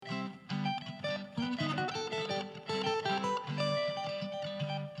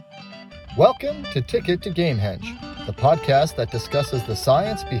Welcome to Ticket to Gamehenge, the podcast that discusses the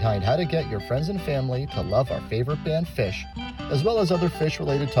science behind how to get your friends and family to love our favorite band Phish, as well as other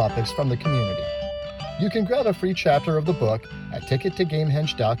Phish-related topics from the community. You can grab a free chapter of the book at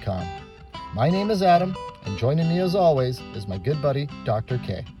tickettogamehenge.com. My name is Adam, and joining me as always is my good buddy, Dr.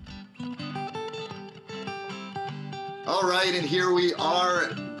 K. All right, and here we are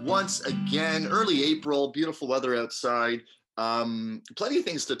once again, early April, beautiful weather outside. Plenty of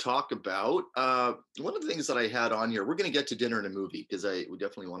things to talk about. One of the things that I had on here, we're going to get to dinner and a movie because we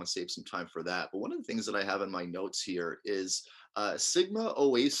definitely want to save some time for that. But one of the things that I have in my notes here is Sigma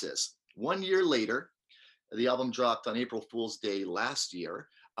Oasis. 1 year later, the album dropped on April Fool's Day last year.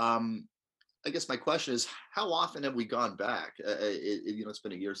 I guess my question is, how often have we gone back? It's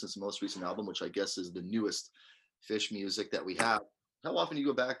been a year since the most recent album, which I guess is the newest Phish music that we have. How often do you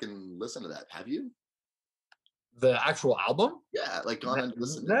go back and listen to that? Have you? The actual album? Yeah, like gone and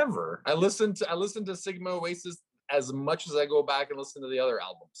listened. Never. I listened to Sigma Oasis as much as I go back and listen to the other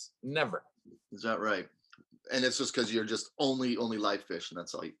albums. Never. Is that right? And it's just because you're just only live Phish, and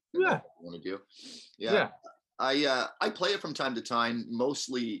that's all you want to do. Yeah. I play it from time to time,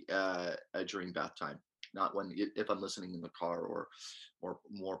 mostly during bath time. Not if I'm listening in the car or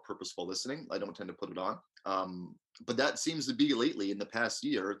more purposeful listening. I don't tend to put it on. But that seems to be lately in the past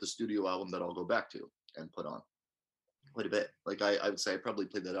year the studio album that I'll go back to and put on quite a bit. Like I would say I probably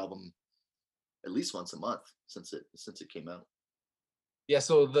played that album at least once a month since it came out. Yeah,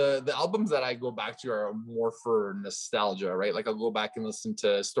 so the albums that I go back to are more for nostalgia, right? Like I'll go back and listen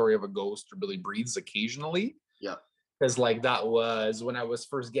to Story of a Ghost or Billy Breathes occasionally. Yeah. Because like that was when I was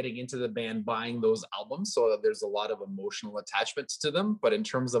first getting into the band, buying those albums, so there's a lot of emotional attachments to them. But in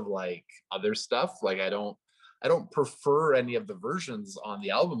terms of like other stuff, like I don't prefer any of the versions on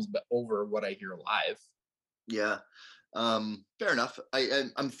the albums, but over what I hear live. Yeah, fair enough.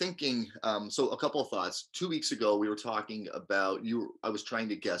 I'm thinking. So a couple of thoughts. 2 weeks ago, we were talking about you. I was trying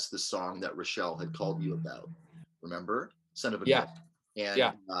to guess the song that Rochelle had called you about. Remember, Son of a Gun.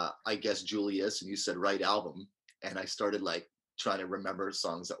 And I guessed Julius, and you said right album. And I started like trying to remember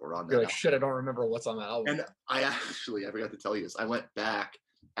songs that were on that. You're like, shit, I don't remember what's on that album. And I forgot to tell you this. I went back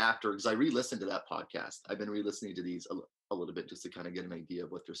after, because I re-listened to that podcast. I've been re-listening to these a little bit just to kind of get an idea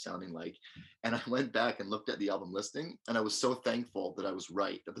of what they're sounding like. And I went back and looked at the album listing, and I was so thankful that I was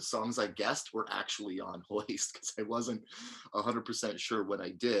right, that the songs I guessed were actually on Hoist, because I wasn't 100% sure when I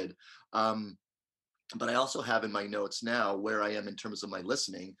did. But I also have in my notes now where I am in terms of my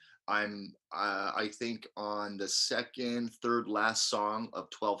listening. I'm I think on the third last song of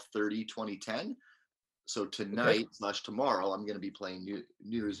 12/30/2010. So tonight / tomorrow, I'm going to be playing New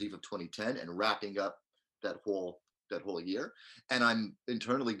Year's Eve of 2010 and wrapping up that whole year. And I'm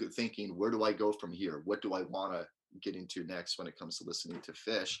internally thinking, where do I go from here? What do I want to get into next when it comes to listening to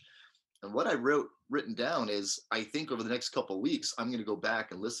Phish? And what I written down is, I think over the next couple of weeks, I'm going to go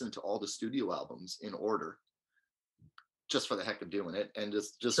back and listen to all the studio albums in order, just for the heck of doing it, and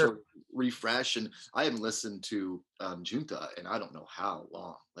just sort of refresh. And I haven't listened to Junta and I don't know how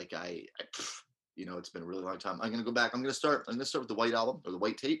long. Like it's been a really long time. I'm going to go back. I'm going to start with the White Album or the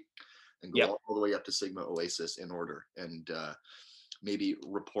White Tape, and go all the way up to Sigma Oasis in order, and maybe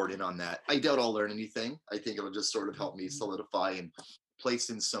report in on that. I doubt I'll learn anything. I think it'll just sort of help me solidify and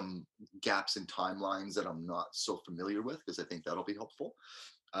place in some gaps in timelines that I'm not so familiar with, because I think that'll be helpful.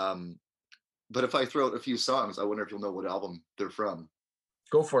 But if I throw out a few songs, I wonder if you'll know what album they're from.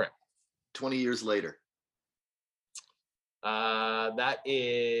 Go for it. 20 Years Later. That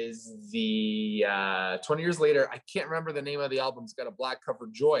is the 20 Years Later. I can't remember the name of the album. It's got a black cover.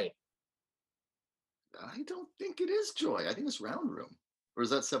 Joy. I don't think it is Joy. I think it's Round Room. Or is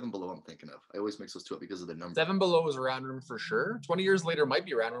that Seven Below I'm thinking of? I always mix those two up because of the number. Seven Below is Round Room for sure. 20 Years Later might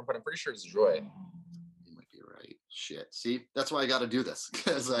be Round Room, but I'm pretty sure it's Joy. You might be right. Shit. See, that's why I got to do this,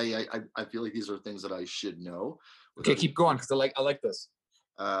 because I feel like these are things that I should know. Okay, keep going, because I like this.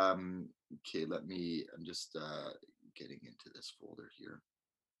 Okay, I'm just getting into this folder here.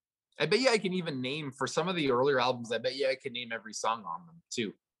 I bet you I can even name, for some of the earlier albums, I bet you I can name every song on them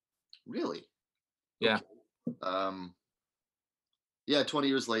too. Really? Yeah. Okay. 20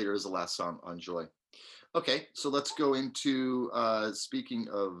 Years Later is the last song on Joy. Okay, so let's go into speaking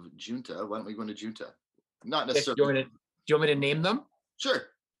of Junta. Why don't we go into Junta? Not necessarily. Do you want me to name them?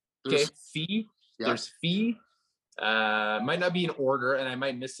 Sure. Okay, Fee. Yeah. There's Fee. Might not be in order, and I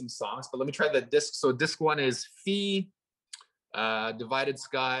might miss some songs, but let me try the disc. So disc 1 is Fee, Divided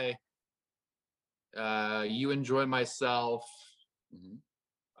Sky, You Enjoy Myself,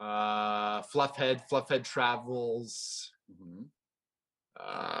 Fluffhead Travels,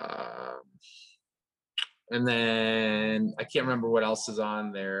 And then I can't remember what else is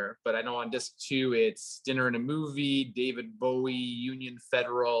on there, but I know on disc 2 it's Dinner and a Movie, David Bowie, Union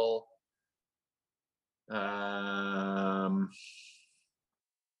Federal. The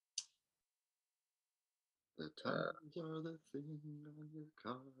tires are the thing on your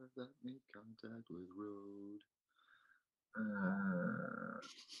car that make contact with road.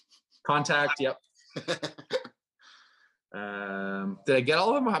 Contact, yep. Did I get all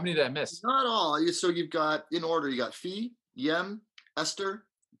of them? How many did I miss? Not all. So you've got, in order, you got Fee, Yem, Esther,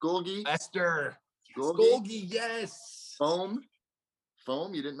 Golgi. Esther. Golgi. Golgi, yes. Foam,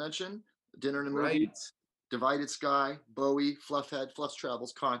 you didn't mention. Dinner and a Movie. Right. Divided Sky, Bowie, Fluffhead, Fluff's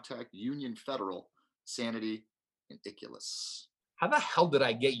Travels, Contact, Union Federal, Sanity, and Iculus. How the hell did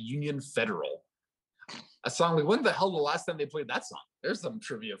I get Union Federal? A song like, when the hell the last time they played that song? There's some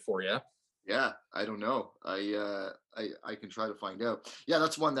trivia for you. Yeah, I don't know. I can try to find out. Yeah,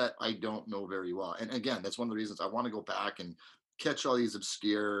 that's one that I don't know very well. And again, that's one of the reasons I want to go back and catch all these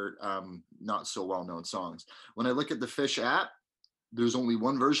obscure, not so well-known songs. When I look at the Fish app, there's only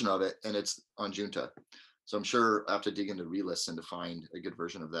one version of it, and it's on Junta. So I'm sure I have to dig into re-listen to find a good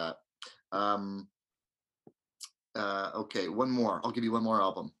version of that. Okay, one more. I'll give you one more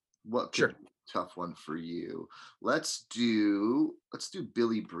album. What? Sure. Tough one for you. Let's do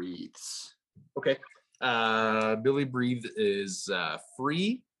Billy Breathes. Okay. Billy Breathe is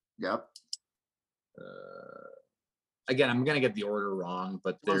free. Yep. Again, I'm gonna get the order wrong,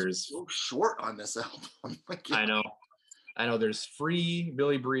 but there's so short on this album. I know there's Free,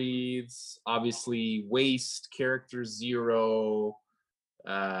 Billy Breathes, obviously Waste, Character Zero,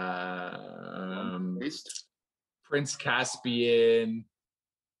 Waste. Prince Caspian,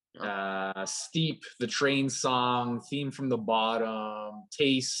 Steep, the Train Song, Theme from the Bottom,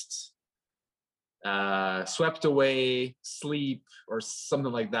 Taste, Swept Away, Sleep, or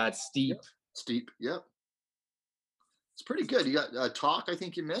something like that. Steep. Yep. It's pretty good. You got Talk, I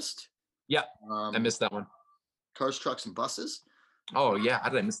think you missed. Yeah, I missed that one. Cars, Trucks, and Buses. Oh yeah, how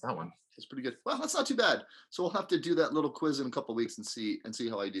did I miss that one? It's pretty good. Well, that's not too bad. So we'll have to do that little quiz in a couple of weeks and see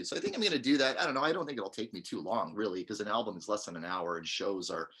how I do. So I think I'm going to do that. I don't know. I don't think it'll take me too long, really, because an album is less than an hour and shows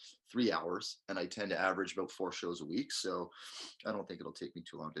are 3 hours, and I tend to average about 4 shows a week. So I don't think it'll take me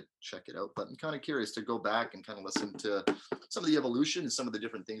too long to check it out. But I'm kind of curious to go back and kind of listen to some of the evolution and some of the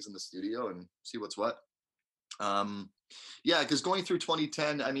different things in the studio and see what's what. Yeah, because going through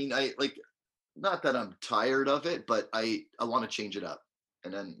 2010, I mean, I like, not that I'm tired of it, but I want to change it up.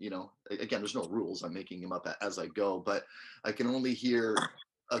 And then, again, there's no rules. I'm making them up as I go, but I can only hear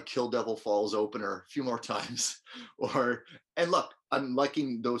a Kill Devil Falls opener a few more times. And look, I'm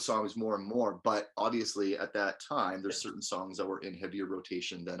liking those songs more and more, but obviously at that time, there's certain songs that were in heavier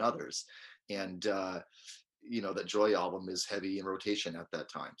rotation than others. And, that Joy album is heavy in rotation at that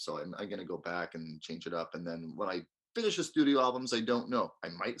time. So I'm going to go back and change it up. And then when I finish the studio albums, I don't know. I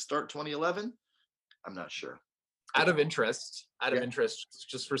might start 2011. I'm not sure. Out of interest,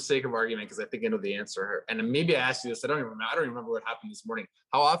 just for sake of argument, because I think I know the answer. And maybe I asked you this. I don't even remember what happened this morning.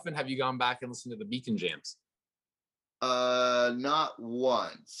 How often have you gone back and listened to the Beacon jams? Not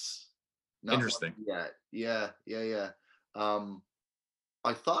once. Interesting. Yeah.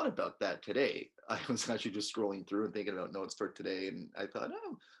 I thought about that today. I was actually just scrolling through and thinking about notes for today, and I thought, I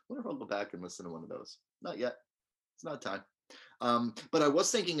wonder if I'll go back and listen to one of those. Not yet. It's not time. But I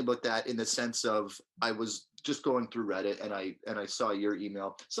was thinking about that in the sense of I was just going through Reddit and I saw your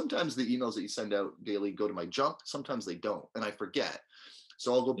email. Sometimes the emails that you send out daily go to my junk. Sometimes they don't, and I forget.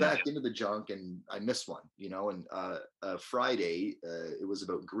 So I'll go back into the junk and I miss one, and Friday, it was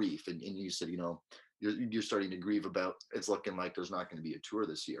about grief. And you said, you're starting to grieve about, it's looking like there's not going to be a tour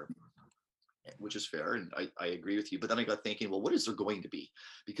this year, which is fair. And I agree with you. But then I got thinking, well, what is there going to be?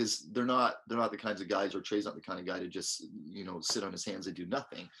 Because they're not the kinds of guys, or Trey's not the kind of guy to just, sit on his hands and do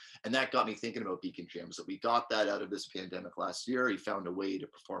nothing. And that got me thinking about Beacon Jams, that we got that out of this pandemic last year. He found a way to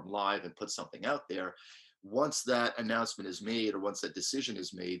perform live and put something out there. Once that announcement is made, or once that decision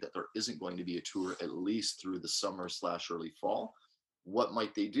is made that there isn't going to be a tour, at least through the summer / early fall, what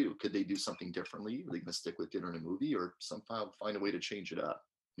might they do? Could they do something differently? Are they going to stick with Dinner and a Movie, or somehow find a way to change it up?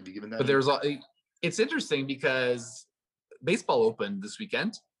 Have you given that? But it's interesting because baseball opened this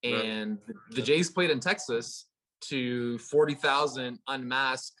weekend, and the Jays played in Texas to 40,000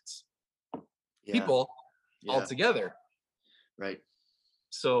 unmasked people all together. Right.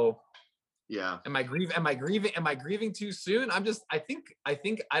 So yeah. Am I grieving too soon? I think I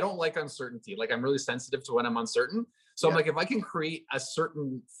don't like uncertainty. Like, I'm really sensitive to when I'm uncertain. So I'm like, if I can create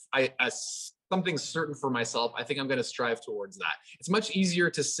something certain for myself, I think I'm going to strive towards that. It's much easier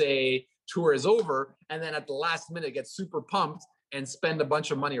to say tour is over and then at the last minute get super pumped and spend a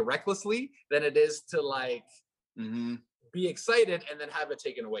bunch of money recklessly than it is to like be excited and then have it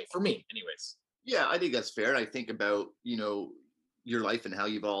taken away, for me anyways. Yeah, I think that's fair. And I think about, your life and how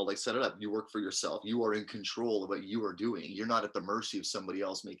you've all like set it up. You work for yourself. You are in control of what you are doing. You're not at the mercy of somebody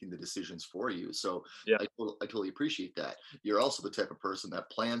else making the decisions for you. So Yeah. I totally appreciate that. You're also the type of person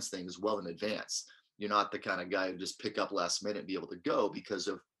that plans things well in advance. You're not the kind of guy who just pick up last minute and be able to go because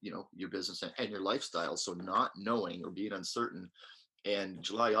of, your business and your lifestyle. So not knowing or being uncertain, and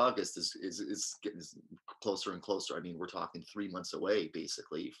July, August is getting closer and closer. I mean, we're talking 3 months away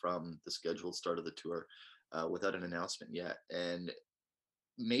basically from the scheduled start of the tour, without an announcement yet. And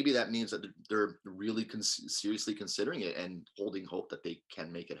maybe that means that they're really seriously considering it and holding hope that they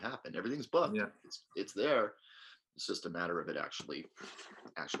can make it happen. Everything's booked. Yeah. It's there. It's just a matter of it actually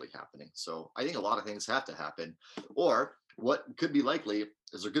happening. So I think a lot of things have to happen. Or what could be likely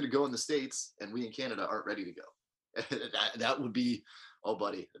is they're good to go in the States and we in Canada aren't ready to go. that would be, oh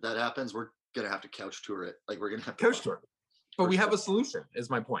buddy, if that happens, we're gonna have to couch tour it. Like we're gonna have to couch tour. But we have a solution, is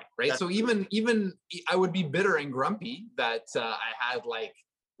my point, right? That's so even I would be bitter and grumpy that I had like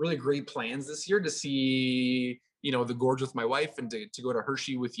really great plans this year to see, the Gorge with my wife and to go to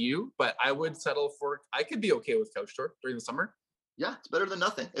Hershey with you. But I would settle for, I could be okay with couch tour during the summer. Yeah, it's better than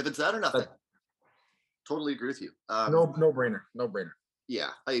nothing. If it's that or nothing. Totally agree with you. No brainer. Yeah,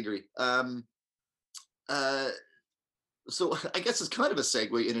 I agree. So I guess it's kind of a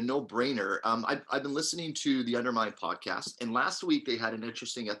segue in a no-brainer. I've been listening to the Undermine podcast, and last week they had an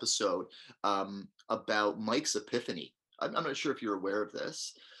interesting episode about Mike's epiphany. I'm not sure if you're aware of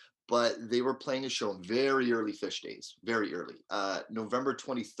this, but they were playing a show in very early Phish days, very early, November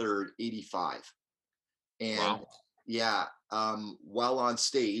 23rd, 85. And wow. Yeah, while on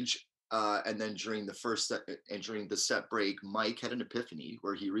stage, and then during the first set and during the set break, Mike had an epiphany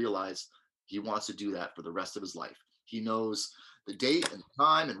where he realized he wants to do that for the rest of his life. He knows the date and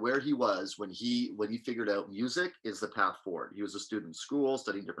time and where he was when he figured out music is the path forward. He was a student in school,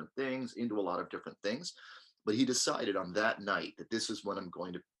 studying different things, into a lot of different things. But he decided on that night that this is when I'm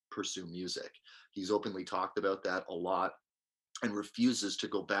going to pursue music. He's openly talked about that a lot and refuses to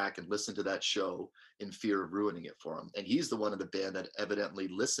go back and listen to that show in fear of ruining it for him. And he's the one in the band that evidently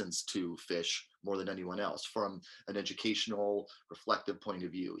listens to Phish more than anyone else from an educational, reflective point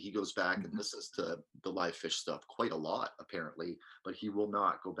of view. He goes back and listens to the live Phish stuff quite a lot, apparently, but he will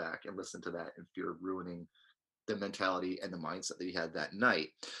not go back and listen to that in fear of ruining the mentality and the mindset that he had that night.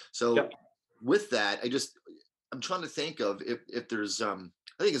 So with that, I'm trying to think of if there's,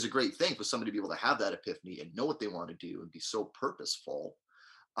 I think it's a great thing for somebody to be able to have that epiphany and know what they want to do and be so purposeful.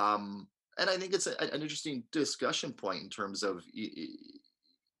 And I think it's an interesting discussion point in terms of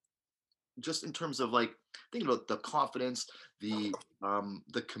just in terms of like thinking about the confidence, the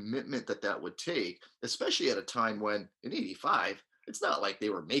commitment that would take, especially at a time when in 85, it's not like they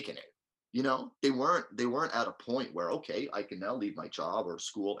were making it. They weren't at a point where, okay, I can now leave my job or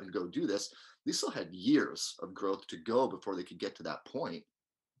school and go do this. They still had years of growth to go before they could get to that point.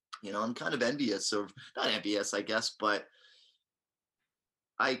 I'm kind of envious of, not envious, I guess, but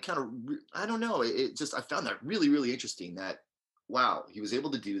I don't know. I found that really, really interesting that, wow, he was able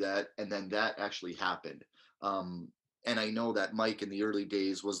to do that. And then that actually happened. And I know that Mike in the early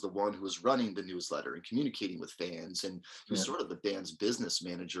days was the one who was running the newsletter and communicating with fans. And he was sort of the band's business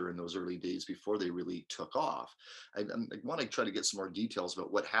manager in those early days before they really took off. I want to try to get some more details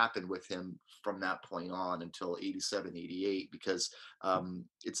about what happened with him from that point on until 87, 88, because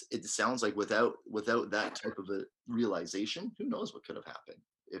it sounds like without that type of a realization, who knows what could have happened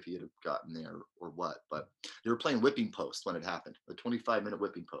if he had gotten there or what. But they were playing Whipping Post when it happened. The 25-minute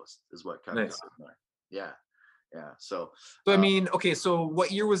Whipping Post is what kind of happened there. Yeah. Yeah. So I mean, okay. So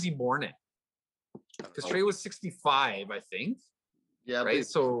what year was he born in? Because Trey was 65, I think. Yeah. Right.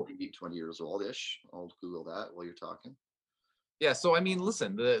 So 20 years old-ish. I'll Google that while you're talking. Yeah. So, I mean,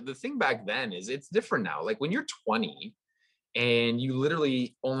 listen, the thing back then is it's different now. Like when you're 20 and you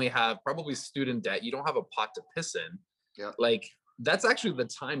literally only have probably student debt, you don't have a pot to piss in. Yeah. Like that's actually the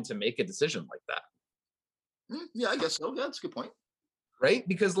time to make a decision like that. Yeah, I guess so. Yeah, that's a good point. Right?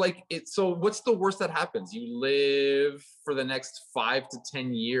 Because so what's the worst that happens? You live for the next 5 to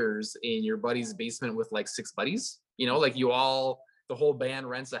 10 years in your buddy's basement with like 6 buddies, like the whole band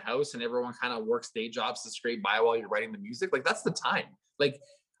rents a house and everyone kind of works day jobs to scrape by while you're writing the music. Like that's the time. Like,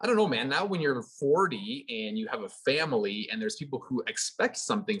 I don't know, man, now when you're 40 and you have a family and there's people who expect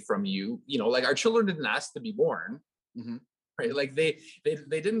something from you, like our children didn't ask to be born. Mm-hmm. Right? Like they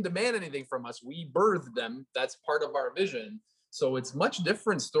didn't demand anything from us. We birthed them. That's part of our vision. So it's much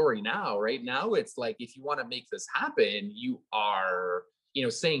different story now, right? Now it's like, if you want to make this happen, you are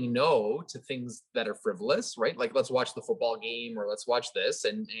saying no to things that are frivolous, right? Like, let's watch the football game or let's watch this,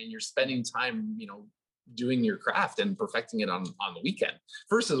 and you're spending time, doing your craft and perfecting it on the weekend.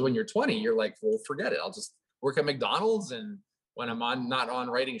 Versus when you're 20, you're like, well, forget it. I'll just work at McDonald's, and when I'm not on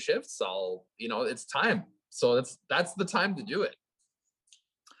writing shifts, I'll, it's time. So that's the time to do it.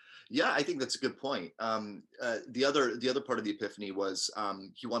 Yeah, I think that's a good point. The other part of the epiphany was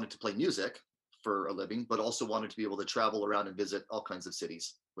he wanted to play music for a living, but also wanted to be able to travel around and visit all kinds of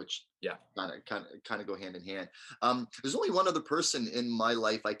cities, which kind of go hand in hand. There's only one other person in my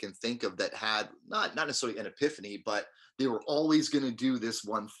life I can think of that had not necessarily an epiphany, but they were always going to do this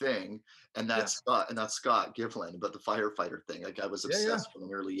one thing, and that's Scott Givlin, but the firefighter thing. Like, I was obsessed from an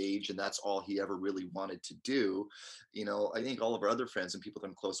early age, and that's all he ever really wanted to do. I think all of our other friends and people that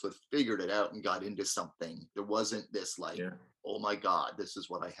I'm close with figured it out and got into something. There wasn't this oh my God, this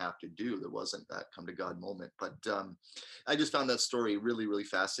is what I have to do. There wasn't that come to God moment. But I just found that story really, really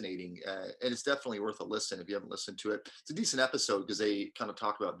fascinating. And it's definitely worth a listen if you haven't listened to it. It's a decent episode because they kind of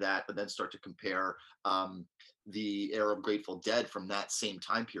talk about that, but then start to compare the era of Grateful Dead from that same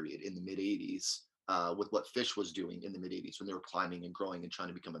time period in the mid 80s with what Phish was doing in the mid 80s when they were climbing and growing and trying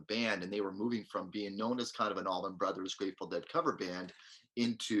to become a band. And they were moving from being known as kind of an Allman Brothers Grateful Dead cover band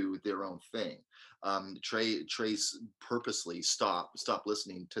into their own thing. Trace purposely stopped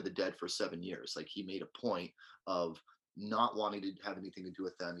listening to the Dead for 7 years. Like, he made a point of not wanting to have anything to do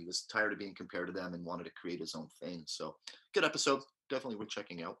with them. He was tired of being compared to them and wanted to create his own thing. So good episode, definitely worth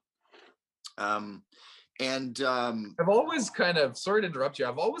checking out. I've always kind of, sorry to interrupt you,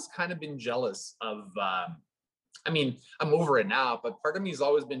 I've always kind of been jealous of I'm over it now, but part of me has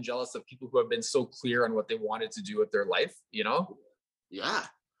always been jealous of people who have been so clear on what they wanted to do with their life, Yeah.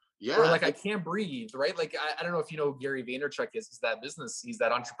 Or like, I can't breathe, right? Like, I don't know if you know who Gary Vaynerchuk is. He's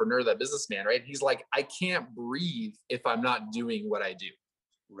that entrepreneur, that businessman, right? He's like, I can't breathe if I'm not doing what I do.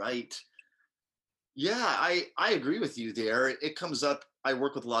 Right. Yeah, I agree with you there. It comes up. I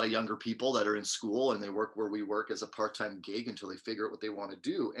work with a lot of younger people that are in school, and they work where we work as a part-time gig until they figure out what they want to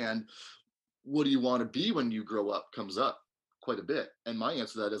do. And what do you want to be when you grow up comes up quite a bit. And my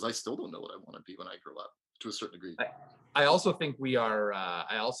answer to that is I still don't know what I want to be when I grow up, to a certain degree. I also think we are,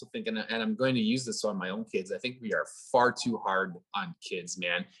 and I'm going to use this on my own kids. I think we are far too hard on kids,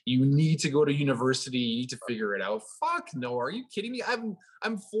 man. You need to go to university. You need to figure it out. Fuck no. Are you kidding me?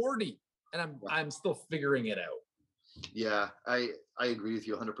 I'm 40 and I'm still figuring it out. Yeah, I agree with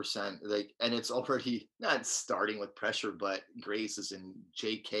you 100%. Like, and it's already not starting with pressure, but Grace is in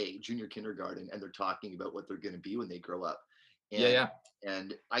JK, junior kindergarten, and they're talking about what they're going to be when they grow up. And,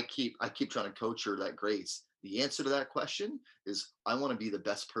 and I keep trying to coach her that, Grace, the answer to that question is, I want to be the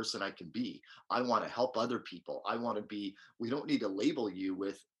best person I can be. I want to help other people. We don't need to label you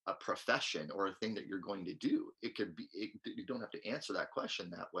with a profession or a thing that you're going to do. It could be, you don't have to answer that question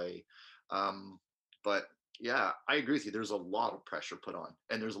that way. But yeah, I agree with you. There's a lot of pressure put on,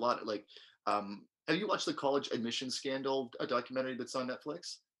 and there's a lot of have you watched the college admission scandal, a documentary that's on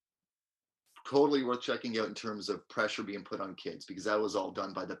Netflix? Totally worth checking out in terms of pressure being put on kids, because that was all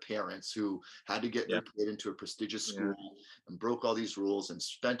done by the parents who had to get their kid into a prestigious school and broke all these rules and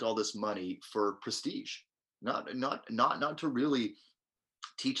spent all this money for prestige, not to really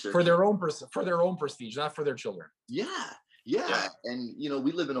teach their their own prestige, not for their children. Yeah. And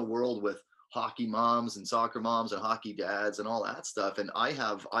we live in a world with hockey moms and soccer moms and hockey dads and all that stuff. And I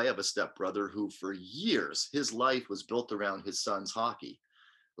have a stepbrother who for years, his life was built around his son's hockey.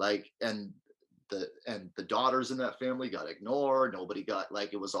 And the daughters in that family got ignored. Nobody got,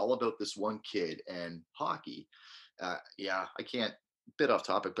 it was all about this one kid and hockey. I can't, bit off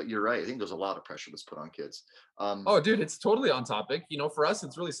topic, but you're right. I think there's a lot of pressure that's put on kids. Oh, dude, it's totally on topic. For us,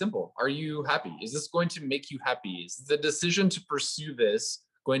 it's really simple. Are you happy? Is this going to make you happy? Is the decision to pursue this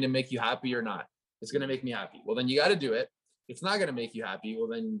going to make you happy or not? It's going to make me happy. Well, then you got to do it. If it's not going to make you happy, well,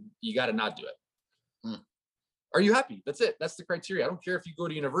 then you got to not do it. Are you happy? That's it. That's the criteria. I don't care if you go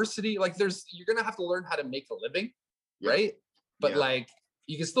to university. You're going to have to learn how to make a living, right? But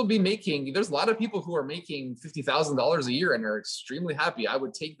you can still be there's a lot of people who are making $50,000 a year and are extremely happy. I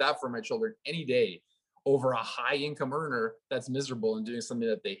would take that for my children any day over a high income earner that's miserable and doing something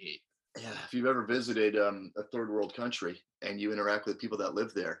that they hate. Yeah, if you've ever visited a third world country and you interact with people that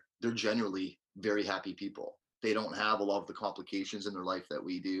live there, they're generally very happy people. They don't have a lot of the complications in their life that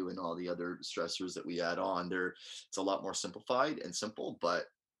we do and all the other stressors that we add on. It's a lot more simplified and simple, but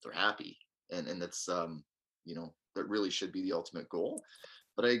they're happy. And that's, that really should be the ultimate goal.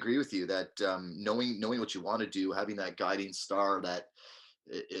 But I agree with you that knowing what you want to do, having that guiding star that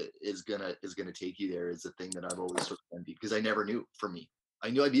is gonna take you there is the thing that I've always sort of envied, because I never knew for me. I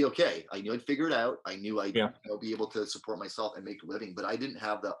knew I'd be okay. I knew I'd figure it out. I knew I'd Yeah. be able to support myself and make a living, but I didn't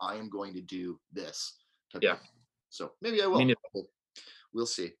have the I am going to do this type Yeah. of. So maybe I I mean, will. We'll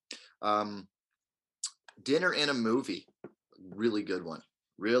see. Um, Dinner and a movie, really good one,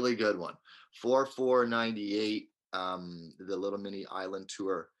 really good one. 4498, the Little Mini Island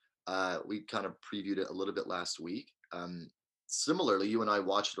tour. We kind of previewed it a little bit last week. Similarly, you and I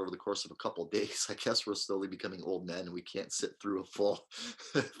watched it over the course of a couple of days. I guess we're slowly becoming old men and we can't sit through a full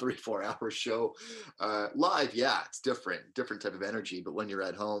 3-4 hour show live. Yeah, it's different type of energy. But when you're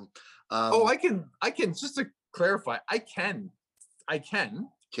at home, oh, I can just to clarify, I can.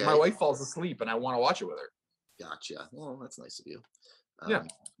 okay, My wife falls asleep and I want to watch it with her. gotcha. Well, that's nice of you. Yeah.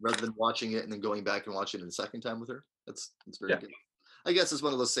 Rather than watching it and then going back and watching it a second time with her, that's very Yeah. good. I guess it's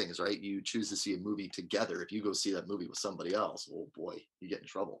one of those things, right? You choose to see a movie together. If you go see that movie with somebody else, oh boy, you get in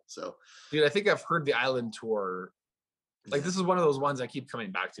trouble. So, Dude, I think I've heard the Island Tour. Like, this is one of those ones I keep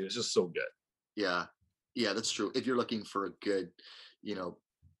coming back to. It's just so good. yeah, that's true. If you're looking for a good,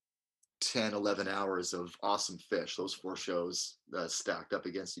 10, 11 hours of awesome fish, those 4 shows stacked up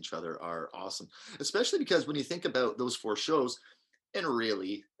against each other are awesome. Especially because when you think about those 4 shows, and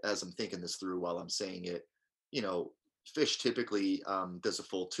really, as I'm thinking this through while I'm saying it, Fish typically does a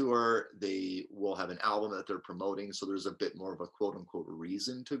full tour. They will have an album that they're promoting, so there's a bit more of a quote unquote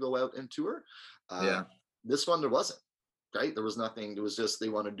reason to go out and tour. Yeah. This one there wasn't. Right, there was nothing. It was just they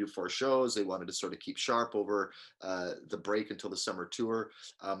wanted to do 4 shows. They wanted to sort of keep sharp over the break until the summer tour.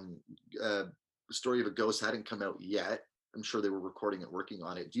 Uh, Story of a Ghost hadn't come out yet. I'm sure they were recording it, working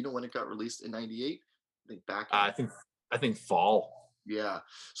on it. Do you know when it got released in '98? I think back. I think fall. Yeah,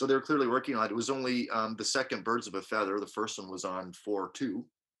 so they were clearly working on it. It was only the second Birds of a Feather. The first one was on 4/2.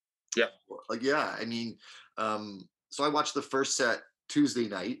 Yeah. Like, yeah, I mean, so I watched the first set Tuesday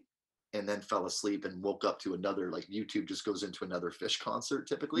night and then fell asleep and woke up to another, like YouTube just goes into another Fish concert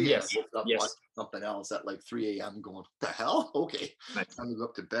typically. Yes. And I woke up Yes. watching something else at like 3 a.m. going, what the hell? Okay, Nice. time to go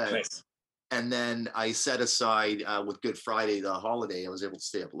up to bed. Nice. And then I set aside with Good Friday, the holiday, I was able to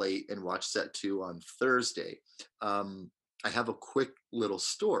stay up late and watch set 2 on Thursday. I have a quick little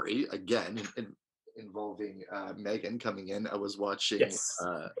story again involving Megan coming in. I was watching Yes.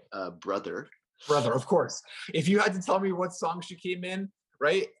 Brother. Brother, of course. If you had to tell me what song she came in,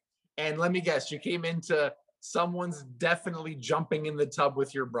 right? And let me guess, you came into Someone's Definitely Jumping in the Tub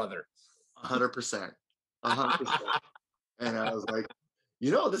with Your Brother. 100%. 100%. And I was like,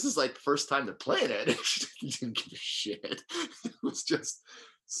 this is like the first time they're playing it. She didn't give a shit. It was just,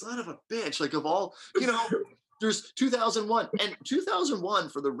 son of a bitch. Like, of all, there's 2001. And 2001,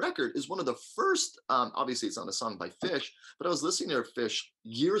 for the record, is one of the first, obviously it's not a song by Fish, but I was listening to Fish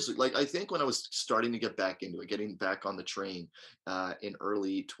years ago. Like, I think when I was starting to get back into it, getting back on the train in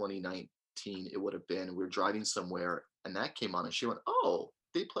early 2019, it would have been, we were driving somewhere and that came on and she went, oh,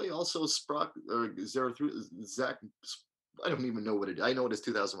 they play also Sprock or Zach. I don't even know what it is. I know it is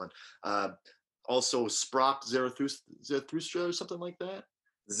 2001. Also Sprock Zarathustra or something like that.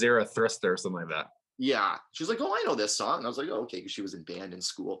 Zarathustra or something like that. Yeah. She's like, oh, I know this song. And I was like, oh, okay. Because she was in band in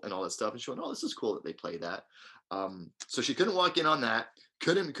school and all that stuff. And she went, oh, this is cool that they play that. So she couldn't walk in on that.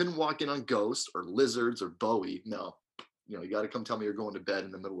 Couldn't walk in on Ghost or Lizards or Bowie. No. You got to come tell me you're going to bed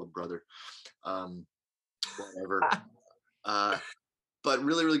in the middle of Brother. Whatever. But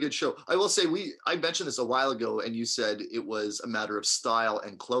really, really good show. I will say I mentioned this a while ago, and you said it was a matter of style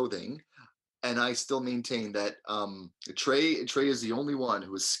and clothing. And I still maintain that Trey is the only one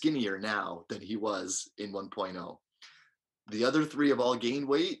who is skinnier now than he was in 1.0. The other 3 have all gained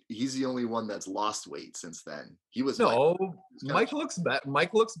weight. He's the only one that's lost weight since then. He was Mike looks better.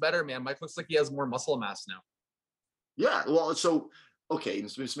 Mike looks better, man. Mike looks like he has more muscle mass now. Yeah, well, so okay,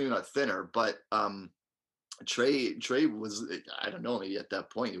 it's maybe not thinner, but Trey was, I don't know, maybe at that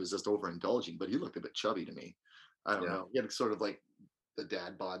point he was just overindulging, but he looked a bit chubby to me. I don't know. He had sort of like the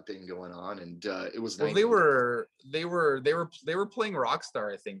dad bod thing going on, and it was. Well, they were playing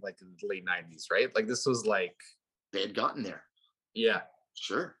Rockstar, I think, like in the late '90s, right? Like this was like they had gotten there. Yeah,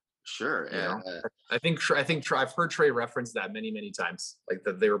 sure. And I think I've heard Trey reference that many times, like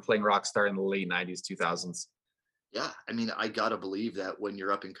that they were playing Rockstar in the late '90s, 2000s. Yeah, I mean, I gotta believe that when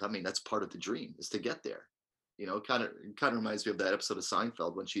you're up and coming, that's part of the dream is to get there. Kind of reminds me of that episode of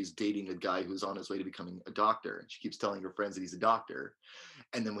Seinfeld when she's dating a guy who's on his way to becoming a doctor, and she keeps telling her friends that he's a doctor,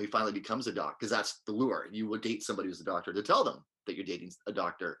 and then when he finally becomes a doctor, because that's the lure. You would date somebody who's a doctor to tell them that you're dating a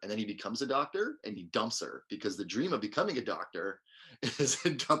doctor, and then he becomes a doctor and he dumps her because the dream of becoming a doctor is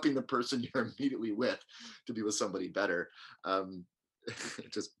dumping the person you're immediately with to be with somebody better.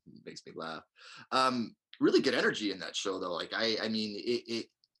 It just makes me laugh. Really good energy in that show though. Like I mean, it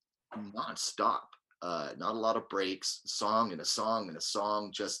nonstop. not a lot of breaks, song and a song and a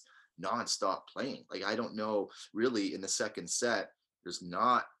song, just nonstop playing. Like, I don't know, really, in the second set, there's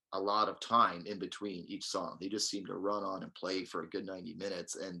not a lot of time in between each song. They just seem to run on and play for a good 90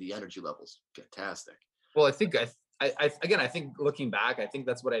 minutes, and the energy level's fantastic. Well, I think I think looking back, I think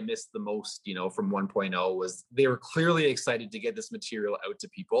that's what I missed the most, from 1.0 was they were clearly excited to get this material out to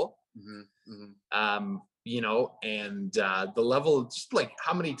people. And the level, just like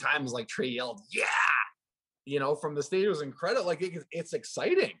how many times like Trey yelled, yeah, from the stage was incredible. Like it's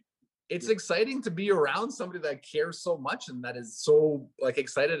exciting. It's exciting to be around somebody that cares so much and that is so like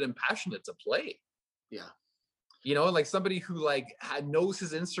excited and passionate to play. Yeah. Like somebody who like knows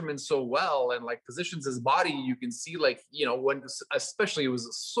his instrument so well and like positions his body. You can see like, when especially it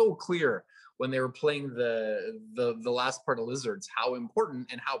was so clear when they were playing the last part of Lizards, how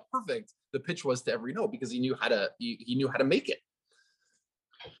important and how perfect the pitch was to every note, because he knew how to make it.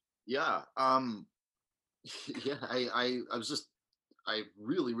 Yeah. Yeah. I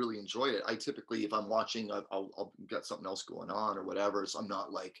really, really enjoy it. I typically, if I'm watching, I'll get something else going on or whatever. So I'm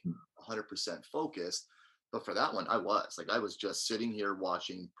not like 100% focused. But for that one, I was just sitting here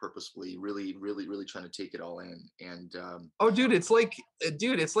watching purposefully, really, really, really trying to take it all in. And it's like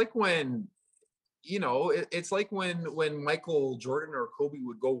when, it's like when Michael Jordan or Kobe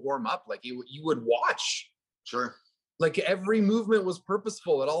would go warm up, like you would watch. Sure. Like every movement was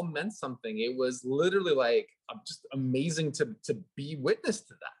purposeful. It all meant something. It was literally like just amazing to be witness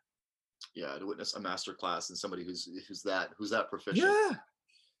to that. Yeah, to witness a master class and somebody who's that proficient. Yeah,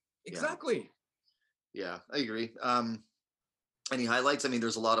 exactly. Yeah, I agree. Any highlights? I mean,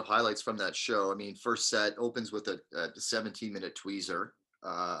 there's a lot of highlights from that show. I mean, first set opens with a 17-minute tweezer,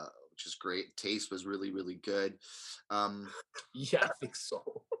 which is great. Taste was really, really good. Yeah, I think so.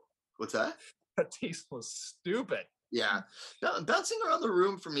 What's that? That taste was stupid. Yeah, bouncing around the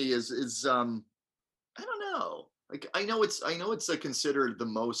room for me is I don't know. Like I know it's considered the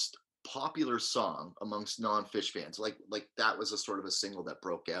most popular song amongst non-Fish fans. Like that was a sort of a single that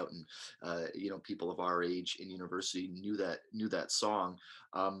broke out, and people of our age in university knew that song.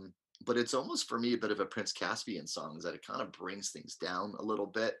 But it's almost for me a bit of a Prince Caspian song, is that it kind of brings things down a little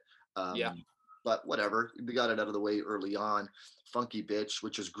bit. Yeah. But whatever, we got it out of the way early on. Funky Bitch,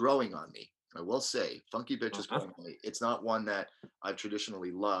 which is growing on me. I will say, Funky Bitch is growing on me. It's not one that I've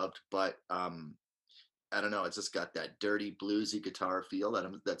traditionally loved, but I don't know. It's just got that dirty bluesy guitar feel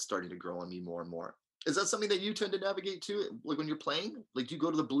that's starting to grow on me more and more. Is that something that you tend to navigate to, like when you're playing? Like, do you go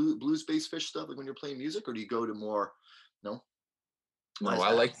to the blues-based Fish stuff, like when you're playing music, or do you go to more? No. No,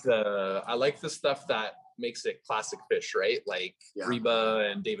 I like the stuff that makes it classic Fish, right? Like Reba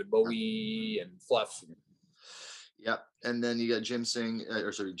and David Bowie and Fluff. Yeah, and then you got Ginseng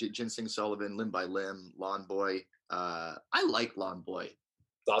Sullivan, Limb by Limb, Lawn Boy. I like Lawn Boy.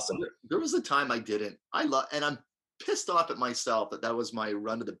 It's awesome. There was a time I didn't. And I'm pissed off at myself that was my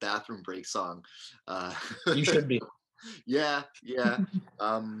run to the bathroom break song. You should be. Yeah.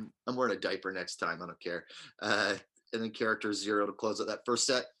 I'm wearing a diaper next time. I don't care. And then Character Zero to close out that first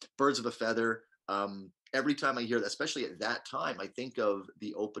set. Birds of a Feather. Every time I hear that, especially at that time, I think of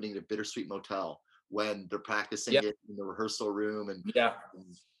the opening to Bittersweet Motel when they're practicing it in the rehearsal room, and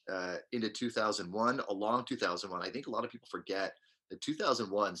into 2001, along 2001. I think a lot of people forget the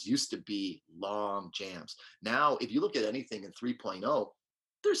 2001s used to be long jams. Now, if you look at anything in 3.0,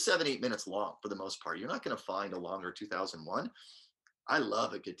 they're 7-8 minutes long for the most part. You're not going to find a longer 2001. I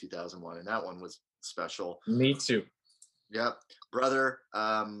love a good 2001, and that one was special. Me too. Yep, Brother.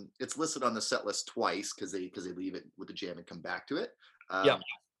 It's listed on the set list twice because they leave it with the jam and come back to it.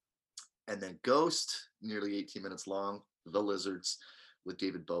 And then Ghost, nearly 18 minutes long. The Lizards with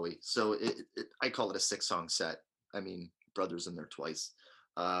David Bowie. So I call it a 6-song set. I mean, Brother's in there twice.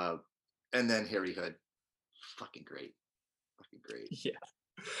 And then Harry Hood. Fucking great. Yeah.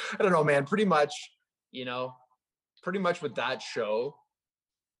 I don't know, man. Pretty much with that show,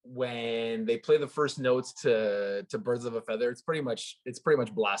 when they play the first notes to Birds of a Feather, it's pretty much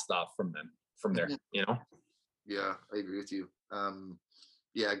blast off from there. Yeah, I agree with you.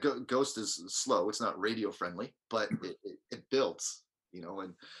 Yeah, Ghost is slow. It's not radio friendly, but it builds,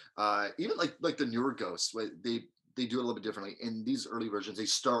 and even like the newer Ghosts, they do it a little bit differently. In these early versions, they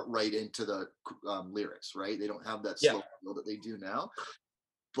start right into the lyrics, right? They don't have that slow feel that they do now.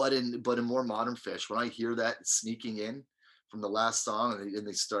 But in more modern Fish, when I hear that sneaking in from the last song and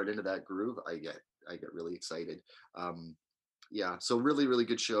they start into that groove, I get really excited. Yeah, so really, really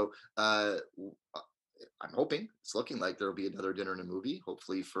good show. I'm hoping, it's looking like there'll be another Dinner and a Movie,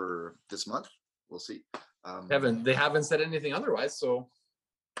 hopefully for this month. We'll see. They haven't said anything otherwise, so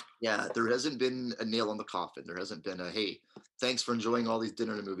Yeah, there hasn't been a nail on the coffin. There hasn't been a, hey, thanks for enjoying all these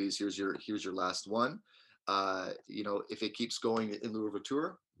dinner and movies. Here's your last one. If it keeps going in lieu of a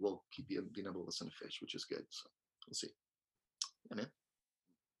tour, we'll keep being able to listen to Fish, which is good. So we'll see. Yeah, man.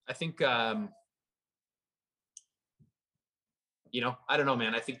 I think I don't know,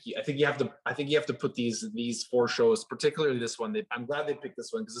 man. I think you have to put these 4 shows, particularly this one. I'm glad they picked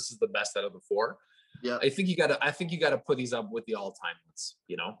this one because this is the best out of the 4. Yeah. I think you gotta put these up with the all-time ones,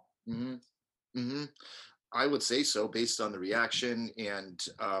 Mm-hmm. Mm-hmm. I would say so, based on the reaction, and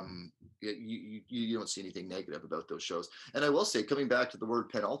you don't see anything negative about those shows. And I will say, coming back to the word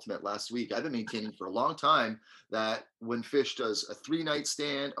penultimate last week, I've been maintaining for a long time that when Fish does a 3-night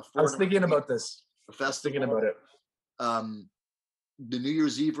stand, I was thinking about this. A festival, thinking about it. The New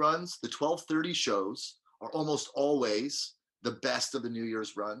Year's Eve runs, the 12:30 shows are almost always the best of the New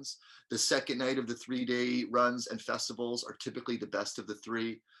Year's runs. The second night of the 3-day runs and festivals are typically the best of the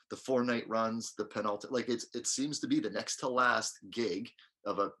 3. The 4-night runs, the penultimate, like it seems to be the next to last gig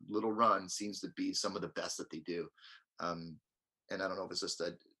of a little run seems to be some of the best that they do. And I don't know if it's just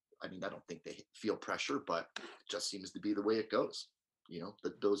I don't think they feel pressure, but it just seems to be the way it goes.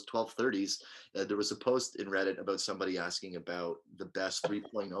 Those 12:30s, there was a post in Reddit about somebody asking about the best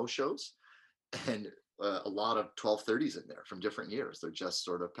 3.0 shows, and a lot of 12:30s in there from different years. They're just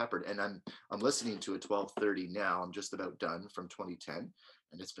sort of peppered. And I'm listening to a 12:30 now. I'm just about done from 2010,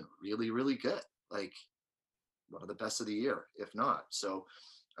 and it's been really, really good. Like one of the best of the year, if not. So,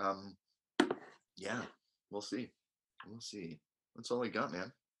 yeah, we'll see. We'll see. That's all I got,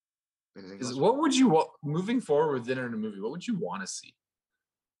 man. What would you moving forward with dinner and a movie? What would you want to see?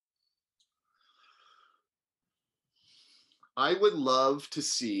 I would love to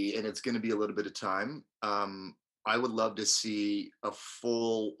see, and it's going to be a little bit of time. I would love to see a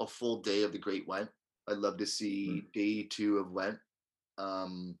full day of the Great Went. I'd love to see day 2 of Lent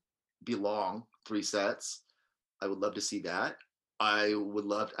be long, 3 sets. I would love to see that.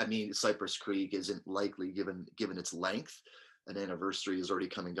 Cypress Creek isn't likely given its length. An anniversary has already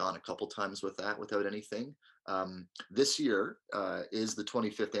come and gone a couple times with that without anything. This year is the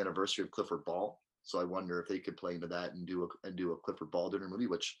 25th anniversary of Clifford Ball. So I wonder if they could play into that and do a Clifford Ball dinner movie,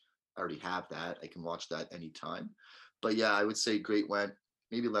 which I already have that. I can watch that anytime. But yeah, I would say Great Went,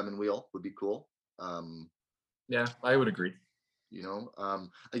 maybe Lemon Wheel would be cool. Yeah, I would agree.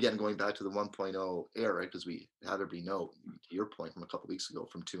 Again, going back to the 1.0 era, because we have every note, to your point from a couple of weeks ago,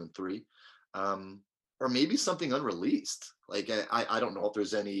 from 2 and 3, or maybe something unreleased. Like I don't know if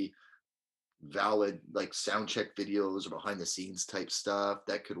there's any valid like sound check videos or behind the scenes type stuff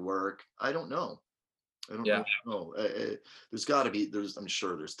that could work. I don't know. Know. There's got to be. I'm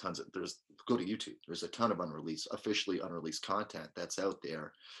sure there's tons of. Go to YouTube. There's a ton of officially unreleased content that's out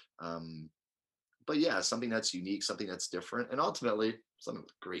there. But yeah, something that's unique, something that's different, and ultimately something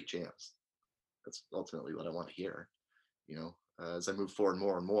with great jams. That's ultimately what I want to hear. As I move forward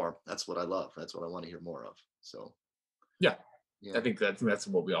more and more, that's what I love. That's what I want to hear more of. So, yeah. I think that's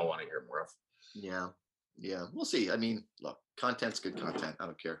what we all want to hear more of. Yeah. We'll see. Look, content's good content. I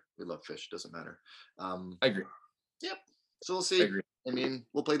don't care. We love Fish. Doesn't matter. I agree. Yep. So we'll see. I agree.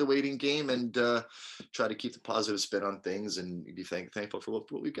 We'll play the waiting game and try to keep the positive spin on things and be thankful for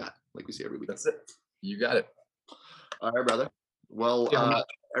what we've got, like we say every week. That's it. You got it. All right, brother. Well,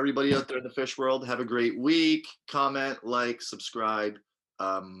 everybody out there in the fish world, have a great week. Comment, like, subscribe.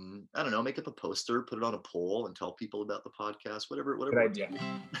 I don't know, make up a poster, put it on a poll, and tell people about the podcast. Whatever. Good idea.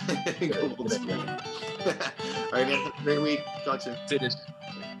 All right, man. Have a great week. Talk soon.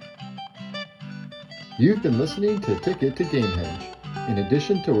 You've been listening to Ticket to Gamehenge. In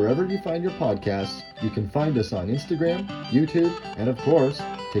addition to wherever you find your podcasts, you can find us on Instagram, YouTube, and of course,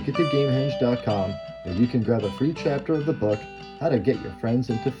 tickettogamehenge.com, where you can grab a free chapter of the book, How to Get Your Friends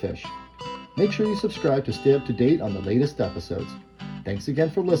into Fish. Make sure you subscribe to stay up to date on the latest episodes. Thanks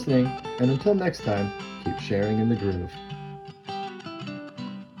again for listening, and until next time, keep sharing in the groove.